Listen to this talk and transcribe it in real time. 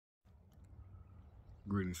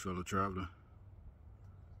Greetings, fellow traveler.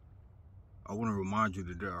 I want to remind you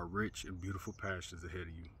that there are rich and beautiful pastures ahead of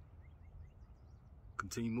you.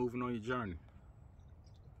 Continue moving on your journey.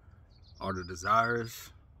 Are the desires,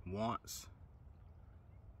 wants,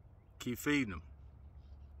 keep feeding them.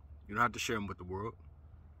 You don't have to share them with the world,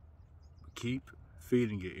 but keep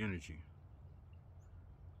feeding your energy.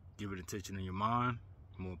 Give it attention in your mind.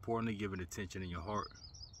 More importantly, give it attention in your heart.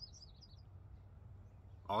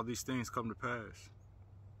 All these things come to pass.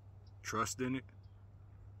 Trust in it,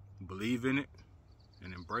 believe in it,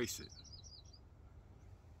 and embrace it.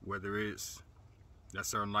 Whether it's that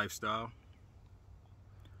certain lifestyle,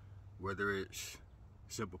 whether it's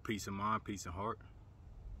simple peace of mind, peace of heart,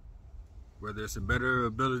 whether it's a better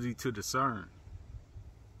ability to discern,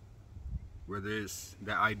 whether it's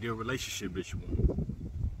that ideal relationship that you want.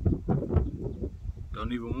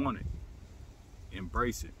 Don't even want it.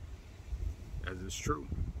 Embrace it as it's true.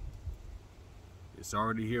 It's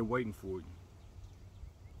already here waiting for you.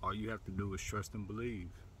 All you have to do is trust and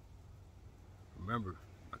believe. Remember,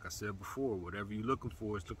 like I said before, whatever you're looking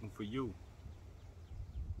for is looking for you.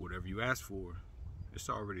 Whatever you ask for,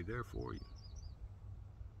 it's already there for you.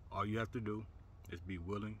 All you have to do is be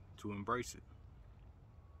willing to embrace it.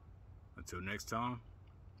 Until next time,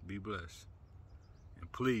 be blessed.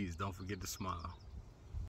 And please don't forget to smile.